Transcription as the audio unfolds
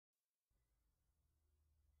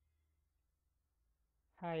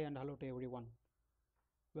Hi and hello to everyone.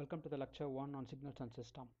 Welcome to the lecture 1 on signals and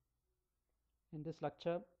system. In this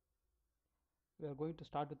lecture, we are going to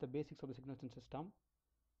start with the basics of the signals and system.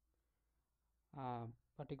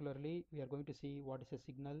 Particularly, we are going to see what is a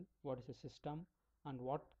signal, what is a system, and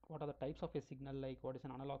what are the types of a signal, like what is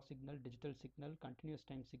an analog signal, digital signal, continuous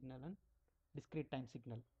time signal, and discrete time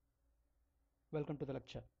signal. Welcome to the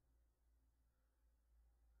lecture.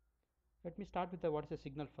 Let me start with the what is a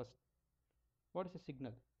signal first. What is a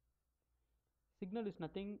signal? Signal is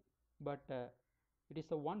nothing but it is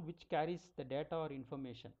the one which carries the data or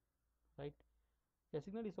information, right? A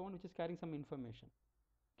signal is the one which is carrying some information.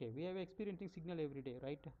 Okay, we are experiencing signal every day,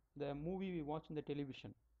 right? The movie we watch in the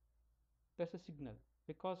television, that's a signal,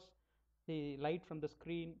 because the light from the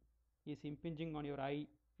screen is impinging on your eye.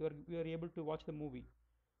 You are able to watch the movie.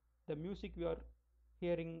 The music you are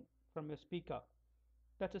hearing from your speaker,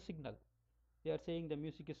 that's a signal. They are saying the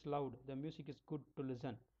music is loud, the music is good to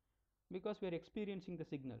listen, because we are experiencing the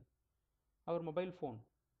signal. Our mobile phone,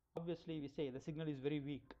 obviously we say the signal is very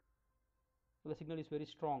weak, the signal is very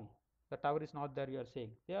strong, the tower is not there, you are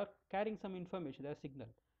saying. They are carrying some information, their signal.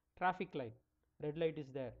 Traffic light, red light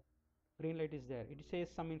is there, green light is there, it says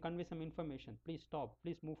some, convey some information, please stop,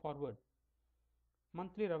 please move forward.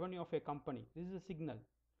 Monthly revenue of a company, this is a signal.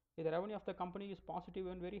 If the revenue of the company is positive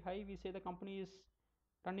and very high, we say the company is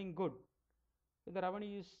running good. If the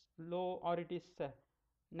revenue is low or it is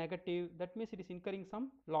negative, that means it is incurring some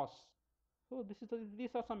loss. So these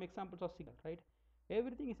are some examples of signal, right?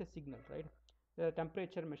 Everything is a signal, right? The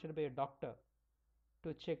temperature measured by a doctor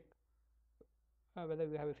to check whether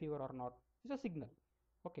we have a fever or not, it's a signal.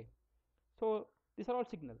 Okay, so these are all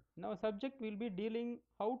signal. Now subject will be dealing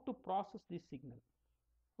how to process this signal.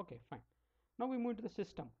 Okay, fine. Now we move to the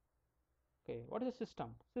system. Okay, what is a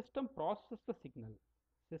system? System processes the signal.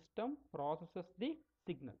 System processes the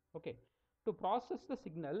signal. Okay, to process the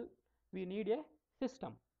signal we need a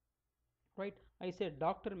system, right? I said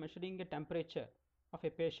doctor measuring a temperature of a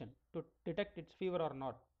patient to detect its fever or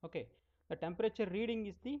not. Okay, the temperature reading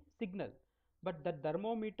is the signal, but the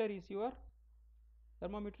thermometer is your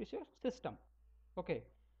system. Okay,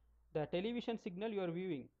 the television signal you are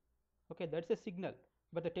viewing, okay, that's a signal,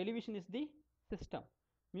 but the television is the system.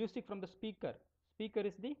 Music from the speaker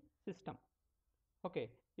is the system.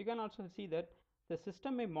 Okay, you can also see that the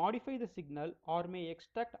system may modify the signal or may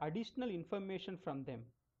extract additional information from them.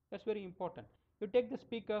 That's very important. You take the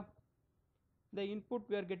speaker, the input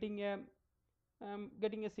we are getting a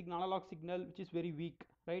signal, analog signal, which is very weak,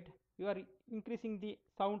 right? You are increasing the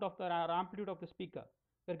sound of the amplitude of the speaker,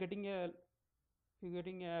 you're getting a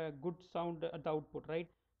good sound at the output, right?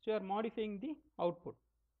 So you are modifying the output.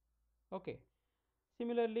 Okay,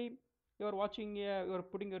 similarly, you are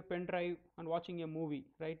putting your pen drive and watching a movie,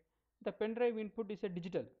 right? The pen drive input is a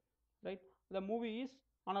digital, right? The movie is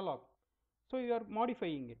analog, so you are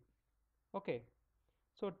modifying it. Okay,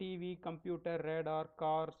 so TV, computer, radar,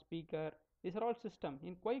 car, speaker, these are all system.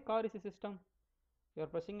 In why car is a system? You are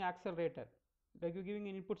pressing accelerator, like you're giving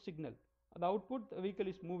an input signal. The output, the vehicle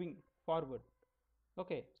is moving forward.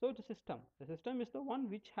 Okay, so it's a system. The system is the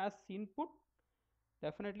one which has input.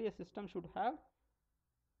 Definitely a system should have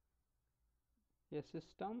a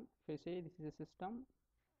system. If I say this is a system,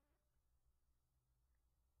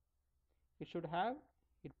 it should have,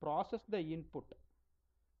 it processes the input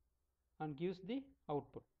and gives the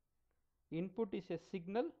output. Input is a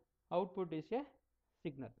signal, output is a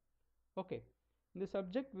signal. Okay, in the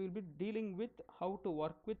subject we will be dealing with how to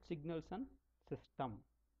work with signals and system.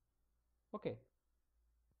 Okay,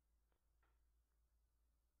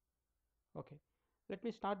 okay, let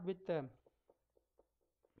me start with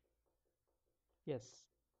yes.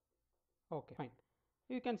 Okay, fine.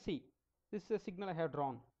 You can see this is a signal I have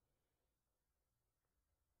drawn.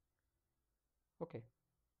 Okay,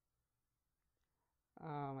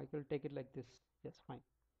 I will take it like this. Yes, fine.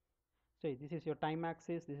 So this is your time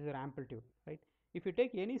axis, this is your amplitude, right? If you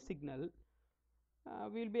take any signal,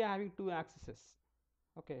 we will be having two axes.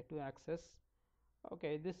 Okay, two axes.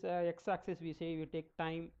 Okay, this x-axis we say we take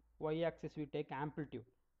time, y-axis we take amplitude.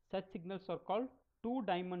 Such signals are called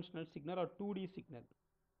two-dimensional signal or 2D signal.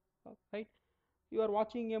 Right? You are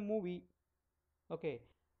watching a movie. Okay,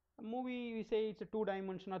 a movie we say it's a 2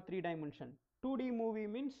 dimension or 3 dimension. 2D movie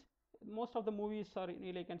means most of the movies are,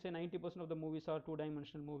 I can say 90% of the movies are 2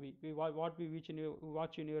 dimensional movie. What we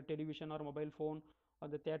watch in your television or mobile phone or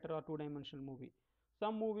the theater or 2 dimensional movie.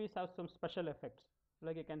 Some movies have some special effects,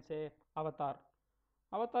 like I can say Avatar.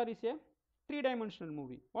 Avatar is a 3 dimensional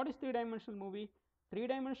movie. What is 3 dimensional movie? 3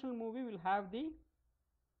 dimensional movie will have the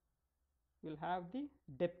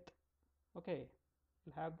depth. Okay,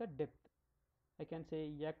 will have the depth. I can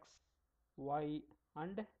say x, y,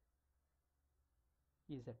 and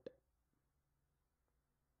z,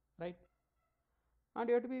 right? And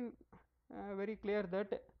you have to be very clear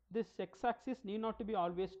that this x-axis need not to be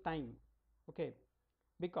always time, okay?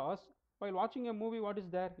 Because while watching a movie, what is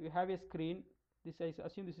there? You have a screen. This, I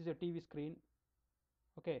assume this is a TV screen,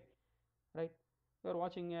 okay, right? You are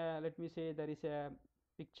watching let me say there is a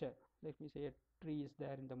picture, let me say a tree is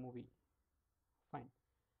there in the movie, fine.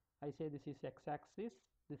 I say this is x-axis,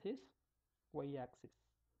 this is y-axis.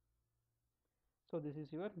 So this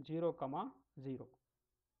is your 0 comma 0.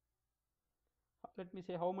 Let me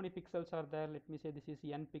say how many pixels are there. Let me say this is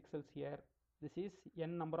n pixels here, this is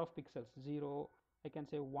n number of pixels, 0, I can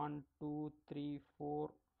say 1 2 3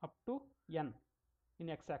 4 up to n in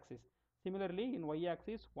x-axis. Similarly in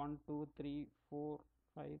y-axis 1 2 3 4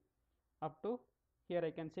 5 up to here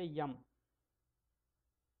I can say m,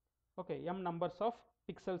 okay, m numbers of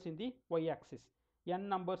pixels in the y-axis, n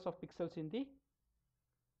numbers of pixels in the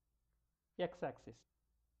x-axis,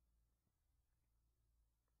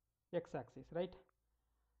 right?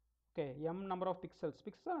 Okay, m number of pixels,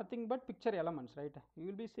 pixels are nothing but picture elements, right? You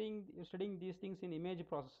will be seeing, studying these things in image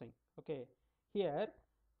processing, okay? Here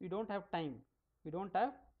we don't have time,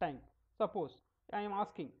 suppose I am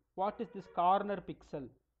asking what is this corner pixel,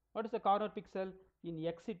 what is the corner pixel? In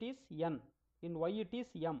x it is n, in y it is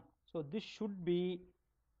m, so this should be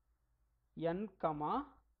n comma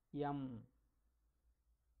m,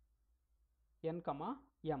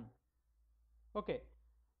 okay.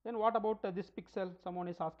 Then what about this pixel? Someone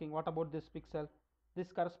is asking what about this pixel?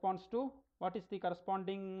 This corresponds to, what is the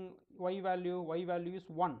corresponding y value? Y value is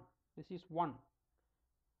 1, this is 1,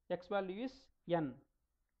 x value is n,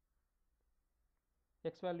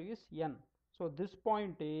 so this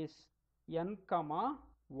point is n comma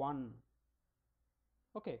 1,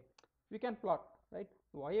 okay. We can plot, right?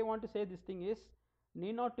 Why I want to say this thing is,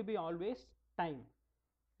 need not to be always time,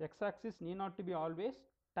 x-axis need not to be always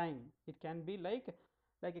time, it can be like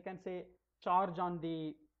you can say charge on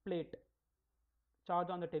the plate,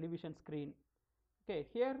 charge on the television screen, okay.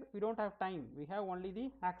 Here we don't have time, we have only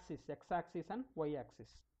the axis, x-axis and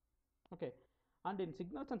y-axis, okay. And in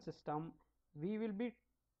signals and system we will be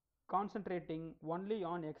concentrating only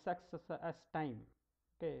on x-axis as time,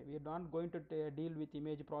 okay. We are not going to deal with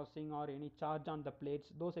image processing or any charge on the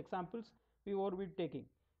plates, those examples we will be taking.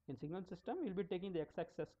 In signal system we will be taking the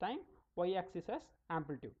x-axis as time, y-axis as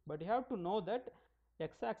amplitude, but you have to know that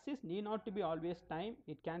x-axis need not to be always time,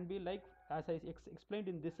 it can be like, as I explained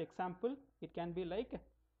in this example, it can be like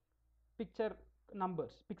picture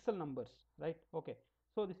numbers, pixel numbers, right? Okay,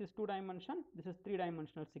 so this is 2 dimension, this is 3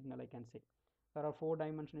 dimensional signal, I can say. There are 4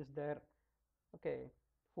 dimensions there, okay,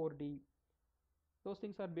 4D, those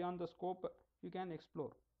things are beyond the scope, you can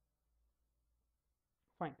explore,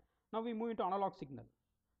 fine. Now we move into analog signal,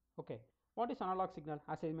 okay. What is analog signal?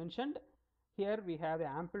 As I mentioned, here we have the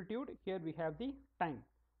amplitude, here we have the time.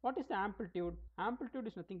 What is the amplitude? Amplitude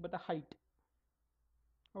is nothing but the height,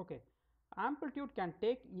 okay. Amplitude can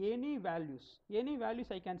take any values,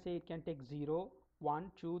 I can say. It can take 0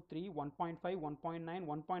 1 2 3 1.5 1.9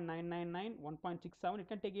 1.999 1.67, it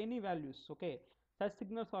can take any values, okay. Such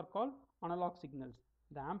signals are called analog signals.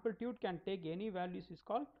 The amplitude can take any values is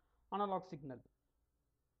called analog signal,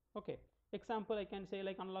 okay. Example I can say,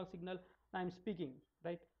 like analog signal, I am speaking,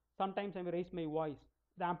 right? Sometimes I may raise my voice,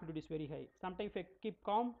 the amplitude is very high. Sometimes if I keep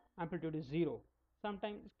calm, amplitude is 0.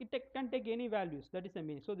 Sometimes it can take any values, that is the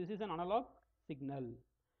meaning. So this is an analog signal.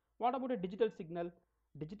 What about a digital signal?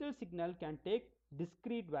 Digital signal can take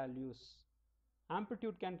discrete values,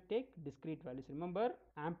 amplitude can take discrete values. Remember,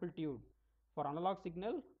 amplitude for analog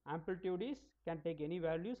signal, amplitude is can take any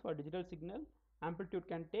values. For digital signal, amplitude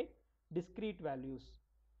can take discrete values,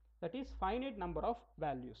 that is finite number of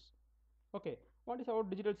values, okay. What is our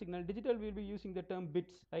digital signal? Digital will be using the term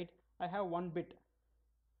bits, right? I have one bit,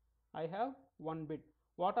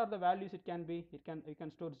 what are the values? It can be, you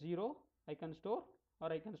can store 0, I can store,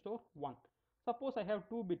 or I can store 1. Suppose I have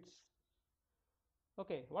 2 bits,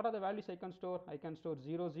 okay. What are the values I can store? I can store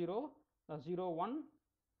 0 0 0 1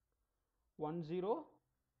 1 0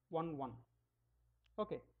 1 1,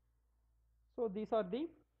 okay. So these are the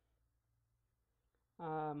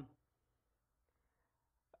um,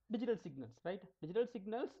 digital signals, right? Digital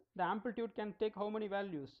signals, the amplitude can take how many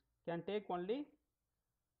values? Can take only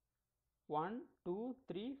 1 2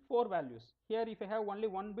 3 4 values. Here if I have only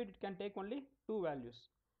one bit, it can take only 2 values.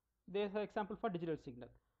 There is an example for digital signal.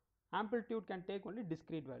 Amplitude can take only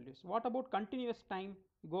discrete values. What about continuous time?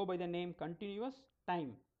 Go by the name continuous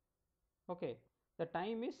time, okay. The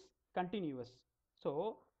time is continuous,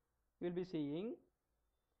 so we will be seeing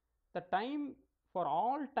the time for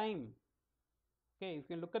all time, Okay, if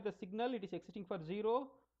you look at the signal, it is existing for 0,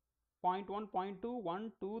 0.1, 0.2,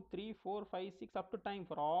 1, 2, 3, 4, 5, 6 up to time.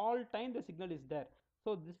 For all time the signal is there.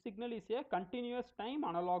 So this signal is a continuous time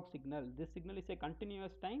analog signal. This signal is a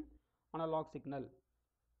continuous time analog signal.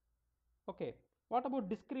 Okay, what about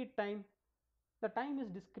discrete time? The time is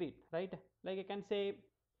discrete, right? Like I can say,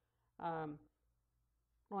 um,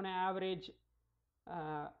 on an average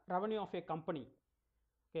revenue of a company,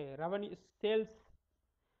 okay, revenue sales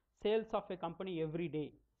of a company every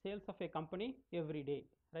day, sales of a company every day,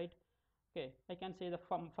 right? Okay, I can say the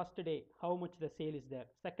first day how much the sale is there,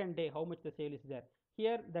 second day how much the sale is there.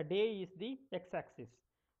 Here the day is the x-axis.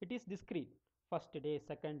 It is discrete: first day,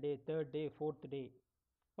 second day, third day, fourth day.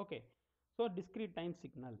 Okay, so discrete time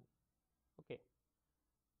signal. Okay,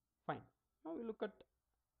 fine. Now we look at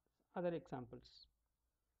other examples.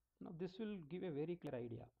 Now this will give a very clear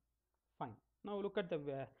idea. Fine. Now look at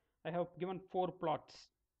the I have given 4 plots.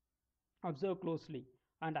 Observe closely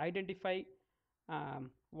and identify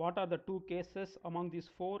what are the 2 cases among these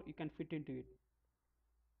 4 you can fit into it.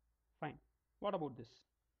 Fine. What about this?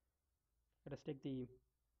 Let us take the,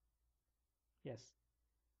 yes,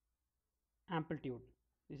 amplitude.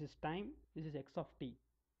 This is time, this is x of t.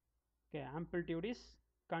 Okay, amplitude is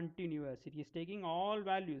continuous. It is taking all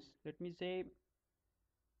values. Let me say,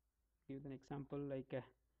 give an example like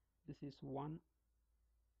this is 1,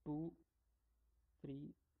 2,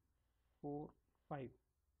 3, 4, 5.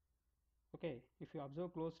 Okay, if you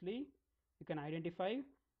observe closely, you can identify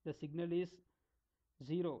the signal is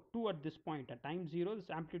 0, 2 at this point. At time 0, this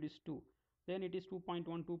amplitude is 2. Then it is 2.1,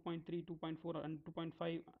 2.3, 2.4 and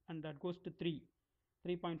 2.5, and that goes to 3,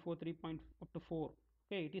 3.4, 3. Up to 4.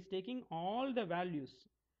 Okay, it is taking all the values.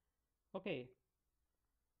 Okay,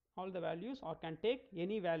 all the values, or can take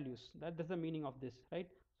any values. That's the meaning of this, right?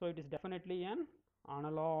 So it is definitely an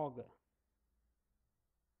analog.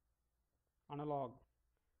 Analog.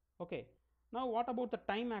 Okay, now what about the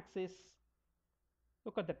time axis?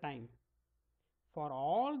 Look at the time. For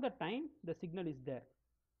all the time the signal is there,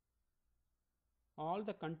 all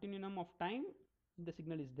the continuum of time the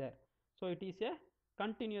signal is there. So it is a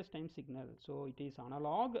continuous time signal. So it is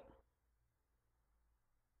analog,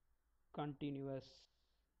 continuous.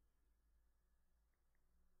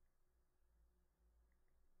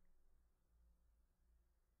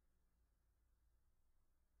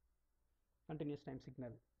 Continuous time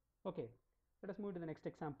signal. Okay, let us move to the next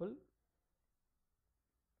example.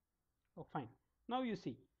 Oh, fine. Now you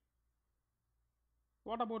see,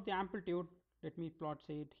 what about the amplitude? Let me plot,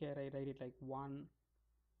 say it here. I write it like 1,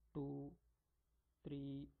 2,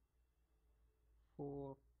 3,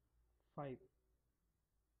 4, 5. If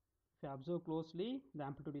you observe closely, the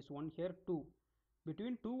amplitude is 1 here, 2.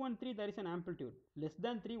 Between 2 and 3 there is an amplitude. Less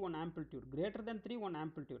than 3 one amplitude. Greater than 3 one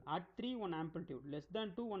amplitude. At 3 one amplitude. Less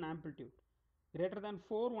than 2 one amplitude. Greater than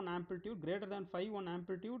 4 one amplitude. Greater than 5 one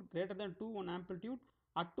amplitude. Greater than 2 one amplitude.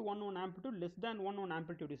 Up to 1 one amplitude. Less than 1 one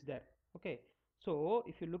amplitude is there. Okay. So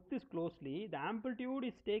if you look this closely, the amplitude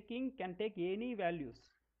is taking, can take any values.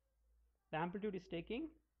 The amplitude is taking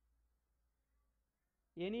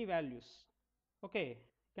any values. Okay,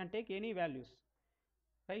 can take any values,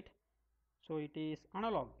 right? So it is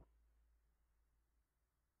analog.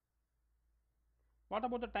 What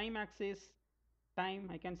about the time axis? Time,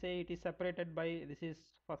 I can say it is separated by, this is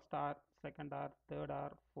first hour, second hour, third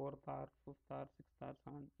hour, fourth hour, fifth hour, sixth hour,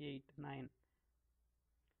 7, 8, 9.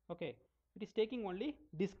 Okay, it is taking only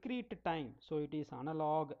discrete time. So it is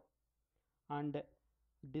analog and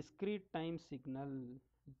discrete time signal.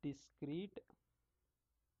 Discrete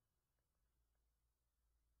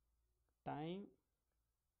time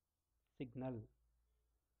signal.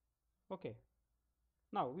 Okay,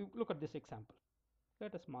 now we look at this example.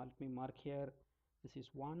 Let me mark here. This is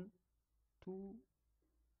 1, 2,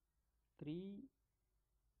 3,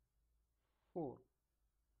 4.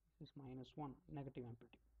 This is -1, negative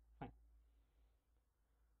amplitude. Fine.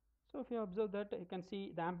 So if you observe that, you can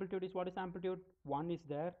see the amplitude is, what is amplitude? 1 is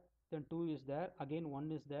there, then 2 is there, again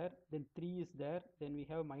 1 is there, then 3 is there, then we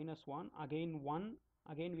have -1, again 1,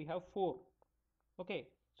 again we have 4. Okay,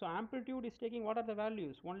 so amplitude is taking, what are the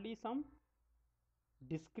values? Only some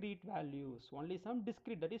discrete values, only some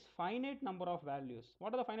discrete, that is finite number of values.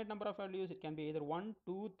 What are the finite number of values? It can be either 1,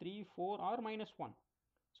 2, 3, 4 or -1.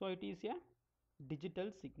 So it is a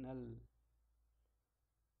digital signal.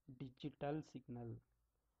 Digital signal.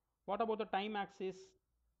 What about the time axis?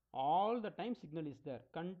 All the time signal is there,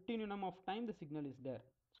 continuum of time the signal is there.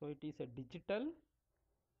 So it is a digital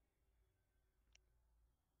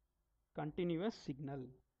continuous signal.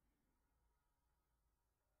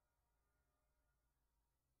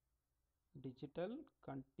 Digital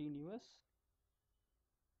continuous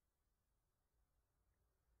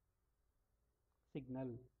signal.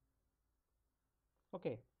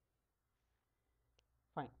 Okay,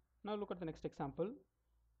 fine. Now look at the next example.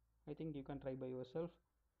 I think you can try by yourself.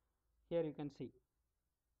 Here you can see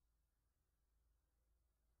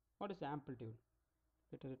what is the amplitude.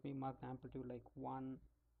 Let me mark the amplitude like 1,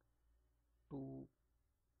 2,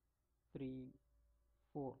 3,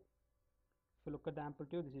 4. If you look at the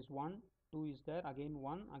amplitude, this is 1, 2 is there, again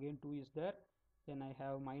 1, again 2 is there, then I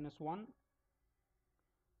have minus 1,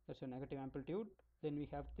 that's a negative amplitude, then we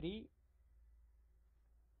have 3,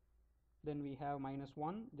 then we have minus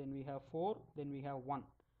 1, then we have 4, then we have 1.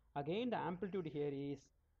 Again the amplitude here is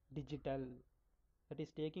digital, that is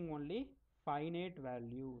taking only finite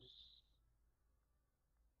values.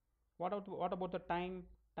 What about the time?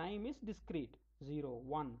 Time is discrete. 0,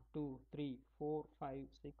 1, 2, 3, 4, 5,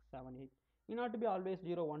 6, 7, 8. It not to be always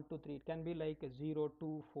 0, 1, 2, 3. It can be like 0,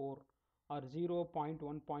 2, 4 or 0,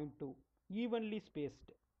 0.1, 0.2. Evenly spaced.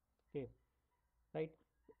 Okay, right?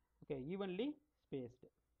 Okay, evenly spaced.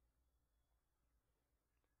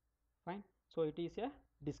 Fine. So it is a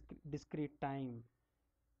discrete time.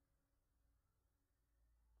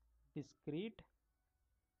 Discrete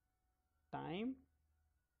time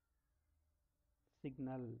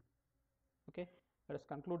signal. Okay, let us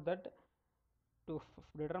conclude that to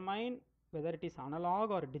determine whether it is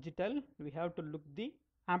analog or digital, we have to look the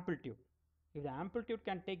amplitude. If the amplitude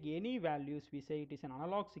can take any values, we say it is an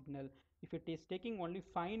analog signal. If it is taking only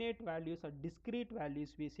finite values or discrete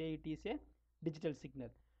values, we say it is a digital signal.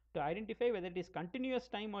 To identify whether it is continuous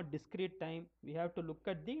time or discrete time, we have to look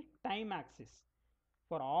at the time axis.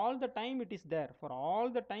 For all the time it is there. For all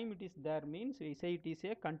the time it is there means we say it is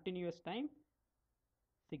a continuous time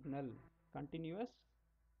signal. Continuous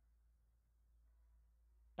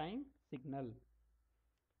time signal.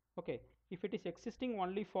 Okay, if it is existing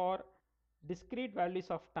only for discrete values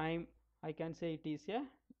of time, I can say it is a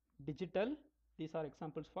digital. These are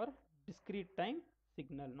examples for discrete time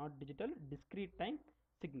signal, not digital, discrete time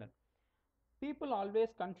signal. People always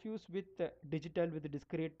confuse with digital with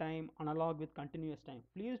discrete time, analog with continuous time.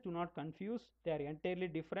 Please do not confuse, they are entirely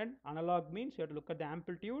different. Analog means you have to look at the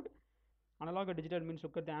amplitude, analog or digital means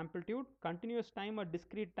look at the amplitude. Continuous time or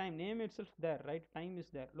discrete time, name itself there, right? Time is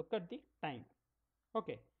there, look at the time.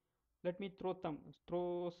 Okay, let me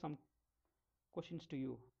throw some questions to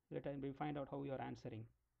you. Let me find out how you are answering.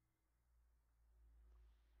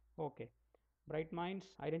 Okay, bright minds,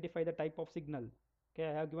 identify the type of signal. Okay,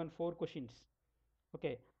 I have given 4 questions.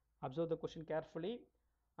 Okay, observe the question carefully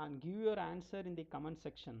and give your answer in the comment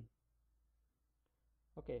section.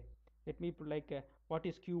 Okay, let me put like what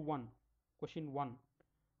is Q1? Question 1,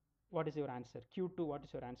 what is your answer? Q2, what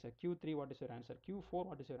is your answer? Q3, what is your answer? Q4,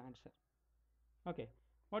 what is your answer? Okay,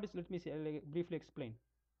 what is, let me say, briefly explain.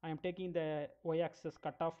 I am taking the y-axis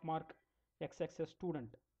cutoff mark, x-axis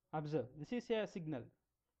student. Observe, this is a signal.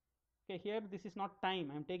 Okay, here this is not time,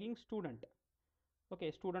 I am taking student. Okay,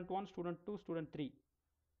 student 1, student 2, student 3,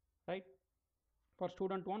 right? For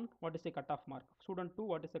student 1, what is the cutoff mark? Student 2,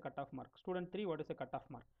 what is the cutoff mark? Student 3, what is the cutoff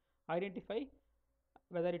mark? Identify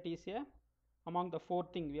whether it is a among the 4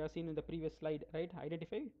 things we have seen in the previous slide, right?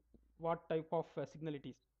 Identify what type of signal it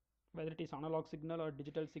is, whether it is analog signal or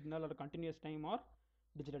digital signal or continuous time or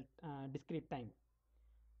digital discrete time.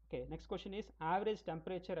 Okay, next question is average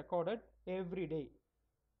temperature recorded every day.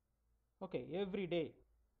 Okay, every day,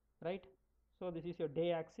 right? So this is your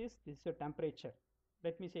day axis, this is your temperature.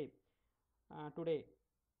 Let me say today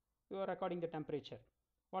you are recording the temperature.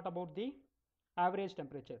 What about the average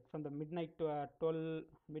temperature from the midnight to 12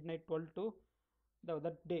 to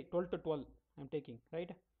that day 12 to 12 I'm taking,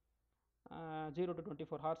 right? 0 to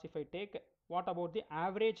 24 hours if I take. What about the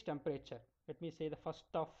average temperature? Let me say the 1st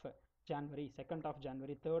of January, 2nd of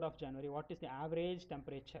January, 3rd of January. What is the average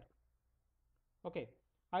temperature? Okay,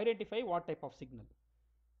 identify what type of signal.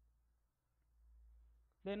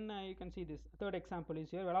 Then you can see this third example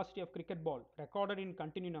is here, velocity of cricket ball recorded in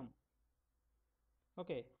continuum.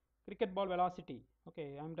 Okay, cricket ball velocity.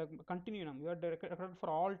 Okay, I'm the continuum. You are recorded for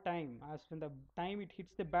all time. As when the time it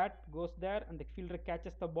hits the bat, goes there, and the fielder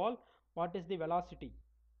catches the ball. What is the velocity?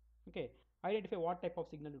 Okay, identify what type of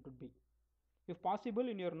signal it would be. If possible,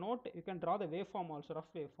 in your note, you can draw the waveform also,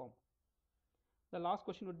 rough waveform. The last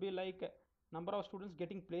question would be like number of students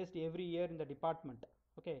getting placed every year in the department.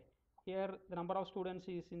 Okay, here the number of students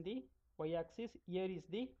is in the y-axis, here is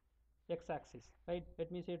the x-axis, right?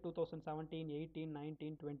 Let me say 2017, 18,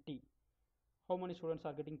 19, 20. How many students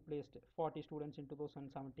are getting placed? 40 students in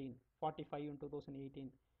 2017, 45 in 2018,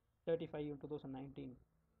 35 in 2019,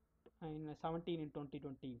 and 17 in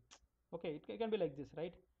 2020. Okay, it can be like this,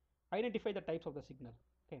 right? Identify the types of the signal.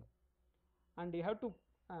 Okay, and you have to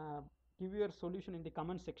give your solution in the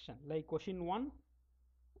comment section. Like question 1,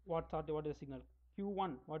 what is the signal?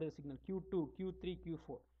 Q1, what is the signal? Q2, Q3,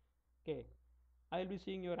 Q4. Okay, I will be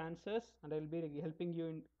seeing your answers and I will be helping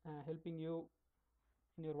you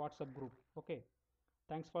in your WhatsApp group. Okay,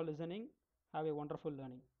 thanks for listening. Have a wonderful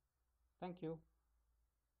learning. Thank you.